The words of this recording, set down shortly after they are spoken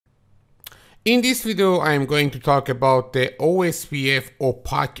In this video, I am going to talk about the OSPF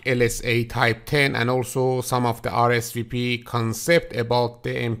Opaque LSA Type 10 and also some of the RSVP concept about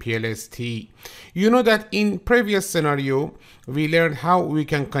the MPLS. You know that in previous scenario, we learned how we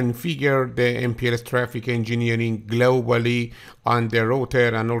can configure the MPLS traffic engineering globally on the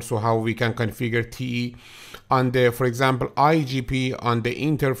router and also how we can configure TE on the, for example, IGP on the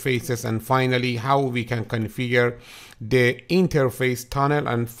interfaces, and finally how we can configure the interface tunnel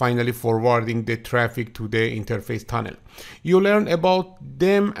and finally forwarding the traffic to the interface tunnel. You learn about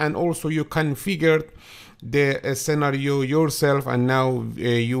them and also you configured the scenario yourself, and now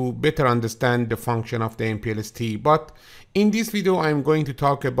you better understand the function of the MPLS. But in this video, I'm going to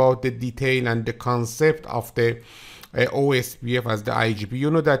talk about the detail and the concept of the OSPF as the IGP. You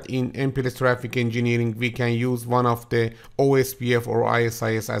know that in MPLS traffic engineering, we can use one of the OSPF or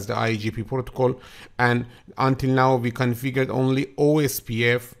ISIS as the IGP protocol. And until now, we configured only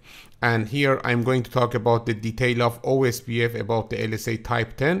OSPF. And here I'm going to talk about the detail of OSPF about the LSA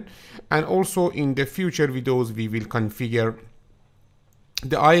Type 10. And also in the future videos, we will configure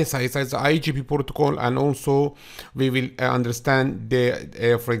the ISIS as the IGP protocol, and also we will understand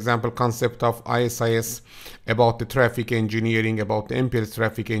the, for example, concept of ISIS about the traffic engineering, about the MPLS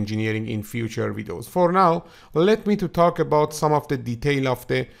traffic engineering in future videos. For now, let me to talk about some of the detail of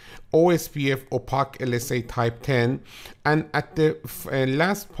the OSPF Opaque LSA Type 10, and at the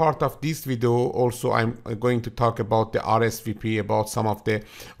last part of this video also I'm going to talk about the RSVP, about some of the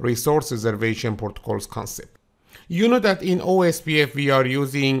resource reservation protocols concept. You know that in OSPF we are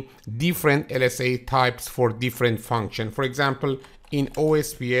using different LSA types for different function. For example, in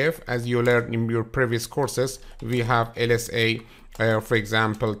OSPF, as you learned in your previous courses, we have LSA, for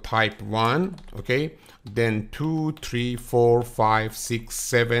example, type 1, okay, then 2, 3, 4, 5, 6,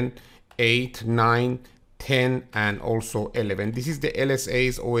 7, 8, 9, 10, and also 11. This is the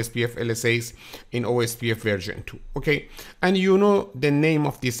LSAs, OSPF LSAs in OSPF version 2. Okay, and you know the name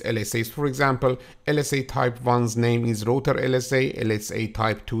of these LSAs. For example, LSA type 1's name is router LSA, LSA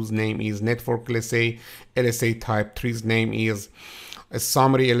type 2's name is network LSA, LSA type 3's name is a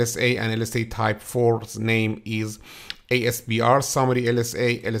summary LSA, and LSA type 4's name is ASBR summary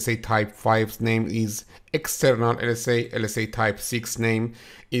LSA, LSA type 5's name is external LSA, LSA type 6 name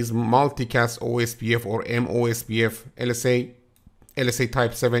is multicast OSPF or MOSPF LSA, LSA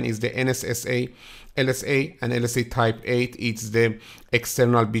type 7 is the NSSA LSA, and LSA type 8 is the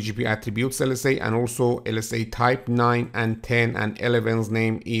external BGP attributes LSA, and also LSA type 9 and 10 and 11's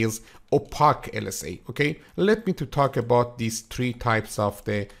name is Opaque LSA. Okay, let me to talk about these three types of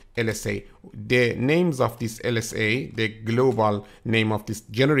the LSA. The names of this LSA, the global name of this,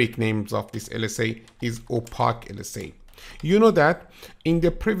 generic names of this LSA is Opaque LSA. You know that in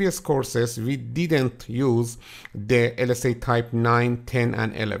the previous courses, we didn't use the LSA type 9, 10,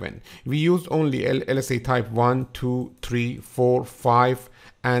 and 11. We used only LSA type 1, 2, 3, 4, 5,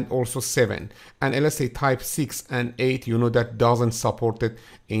 and also 7. And LSA type 6 and 8, you know that doesn't support it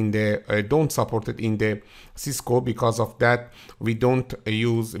in the don't support it in the Cisco. Because of that, we didn't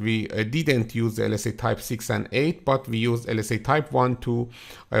use the LSA type 6 and 8, but we used LSA type 1, 2,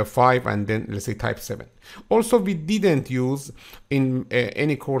 5, and then LSA type 7. Also, we didn't use in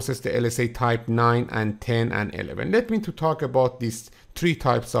any courses the LSA type 9 and 10 and 11. Let me to talk about these three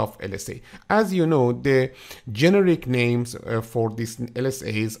types of LSA. As you know, the generic names for these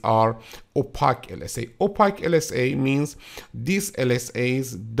LSAs are Opaque LSA. Opaque LSA means these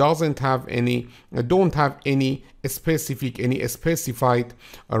LSAs don't have any specified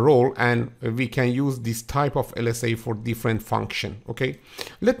role, and we can use this type of LSA for different function. Okay,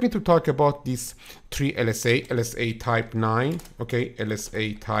 let me to talk about these three LSA type 9, okay,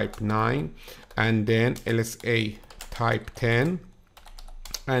 LSA type 9, and then LSA type 10,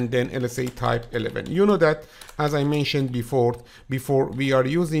 and then LSA type 11. You know that, as I mentioned before we are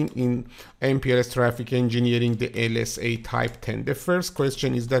using in MPLS traffic engineering the LSA type 10. The first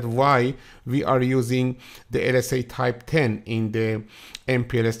question is that why we are using the LSA type 10 in the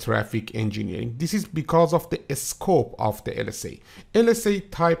MPLS traffic engineering. This is because of the scope of the LSA.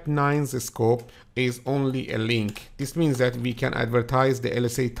 LSA type 9's scope is only a link. This means that we can advertise the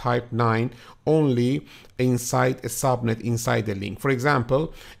LSA type 9 only inside a subnet, inside the link. For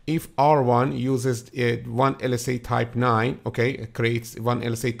example, if R1 uses one LSA type 9, okay, creates one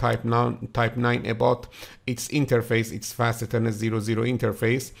LSA type 9 about its interface, its fast Ethernet 00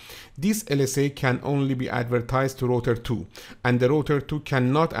 interface, this LSA can only be advertised to router 2, and the router 2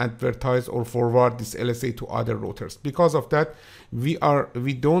 cannot advertise or forward this LSA to other routers. Because of that, we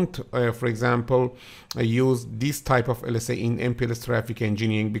don't for example use this type of LSA in MPLS traffic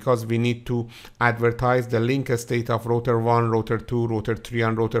engineering, because we need to advertise the link state of router 1, router 2, router 3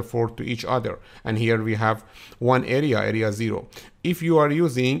 and router 4 to each other, and here we have one area 0. If you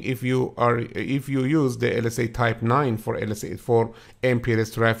use the LSA type 9 for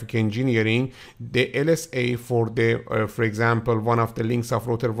MPLS traffic engineering, the LSA for the for example one of the links of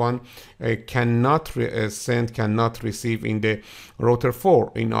router 1 cannot receive in the router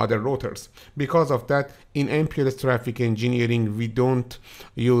 4 in other routers. Because of that, in MPLS traffic engineering we don't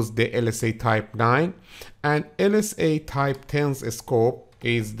use the LSA type 9, and LSA type 10's scope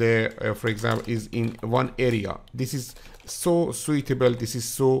is the for example is in one area. This is so suitable, this is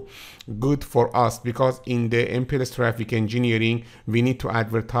so good for us, because in the MPLS traffic engineering we need to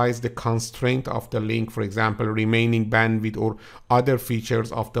advertise the constraint of the link, for example remaining bandwidth or other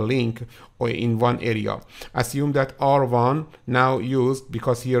features of the link or in one area. Assume that R1 now used,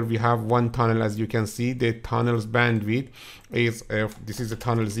 because here we have one tunnel, as you can see the tunnel's bandwidth is this is a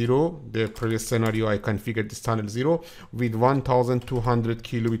tunnel 0. The previous scenario I configured this tunnel 0 with 1200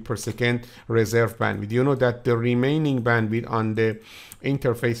 kilobit per second reserve bandwidth. You know that the remaining bandwidth on the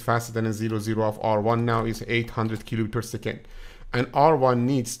interface faster than a 00 of R1 now is 800 kilobit per second, and R1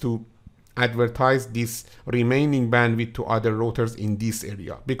 needs to advertise this remaining bandwidth to other routers in this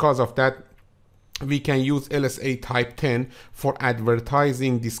area. Because of that, we can use LSA type 10 for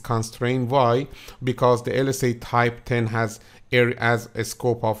advertising this constraint. Why? Because the LSA type 10 has as a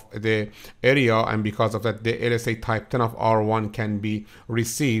scope of the area, and because of that the LSA type 10 of R1 can be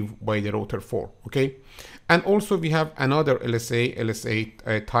received by the router 4. Okay, and also we have another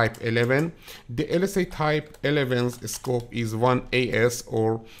LSA type 11. The LSA type 11's scope is one AS,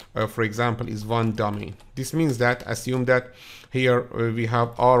 or for example is one domain. This means that, assume that here we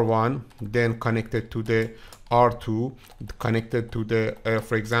have R1 then connected to the R2, connected to the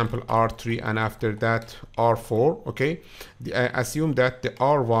for example R3, and after that R4. Okay, assume that the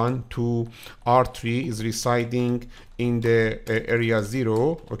R1 to R3 is residing in the area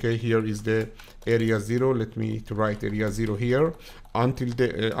 0. Okay, here is the area 0. Let me write area 0 here until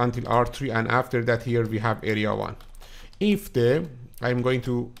R3, and after that here we have area 1. If I'm going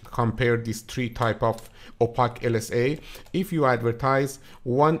to compare these three type of opaque LSA. If you advertise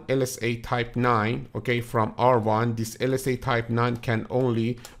one LSA type 9, okay, from R1, this LSA type 9 can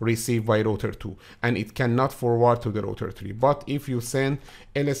only receive by router 2, and it cannot forward to the router 3. But if you send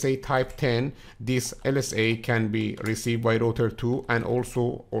LSA type 10, this LSA can be received by router 2 and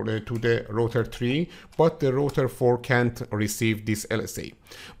also to the router 3, but the router 4 can't receive this LSA.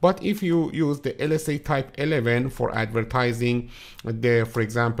 But if you use the LSA type 11 for advertising the, for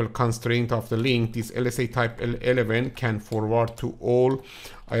example, constraint of the link, this LSA type 11 can forward to all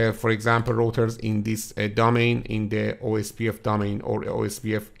for example routers in this domain, in the OSPF domain or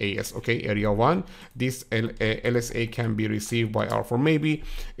OSPF AS, okay, area 1. This LSA can be received by R4. Maybe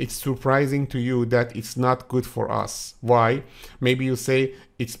it's surprising to you that it's not good for us. Why? Maybe you say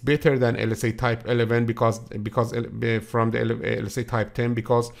it's better than LSA type 11 because from the LSA type 10,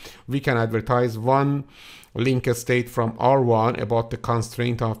 because we can advertise one link state from R1 about the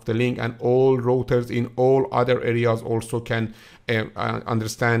constraint of the link, and all routers in all other areas also can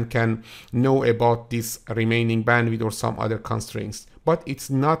can know about this remaining bandwidth or some other constraints. But it's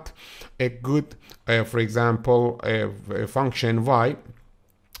not a good for example function. Why?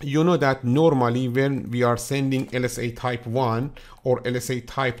 You know that normally when we are sending LSA type 1 or LSA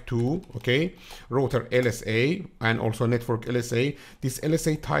type 2, okay, router LSA and also network LSA, this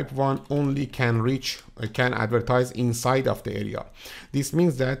LSA type 1 only can advertise inside of the area. This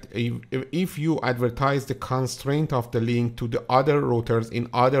means that if you advertise the constraint of the link to the other routers in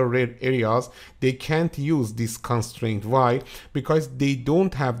other areas, they can't use this constraint. Why? Because they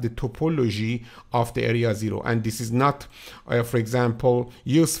don't have the topology of the area 0, and this is not for example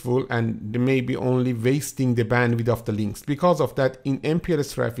useful, and they may be only wasting the bandwidth of the links. Because of that, in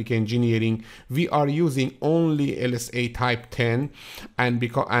MPLS traffic engineering we are using only LSA type 10, and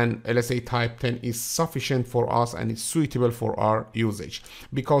LSA type 10 is sufficient for us and it's suitable for our usage,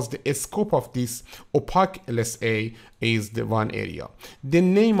 because the scope of this opaque LSA is the one area. The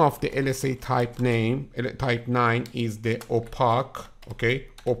name of the LSA type 9 is the opaque, okay,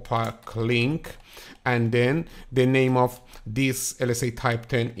 opaque link, and then the name of this LSA type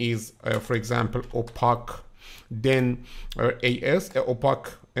 10 is for example opaque, then AS opaque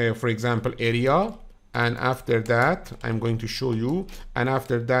for example area, and after that I'm going to show you, and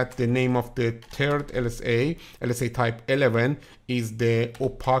after that the name of the third LSA type 11 is the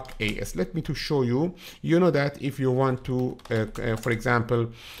Opaque AS. Let me to show you. You know that if you want to for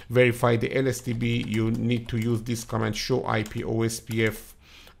example verify the LSTB, you need to use this command, show IP OSPF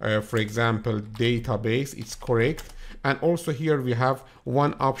for example database. It's correct. And also here we have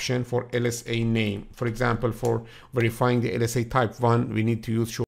one option for LSA name. For example, for verifying the LSA type 1, we need to use show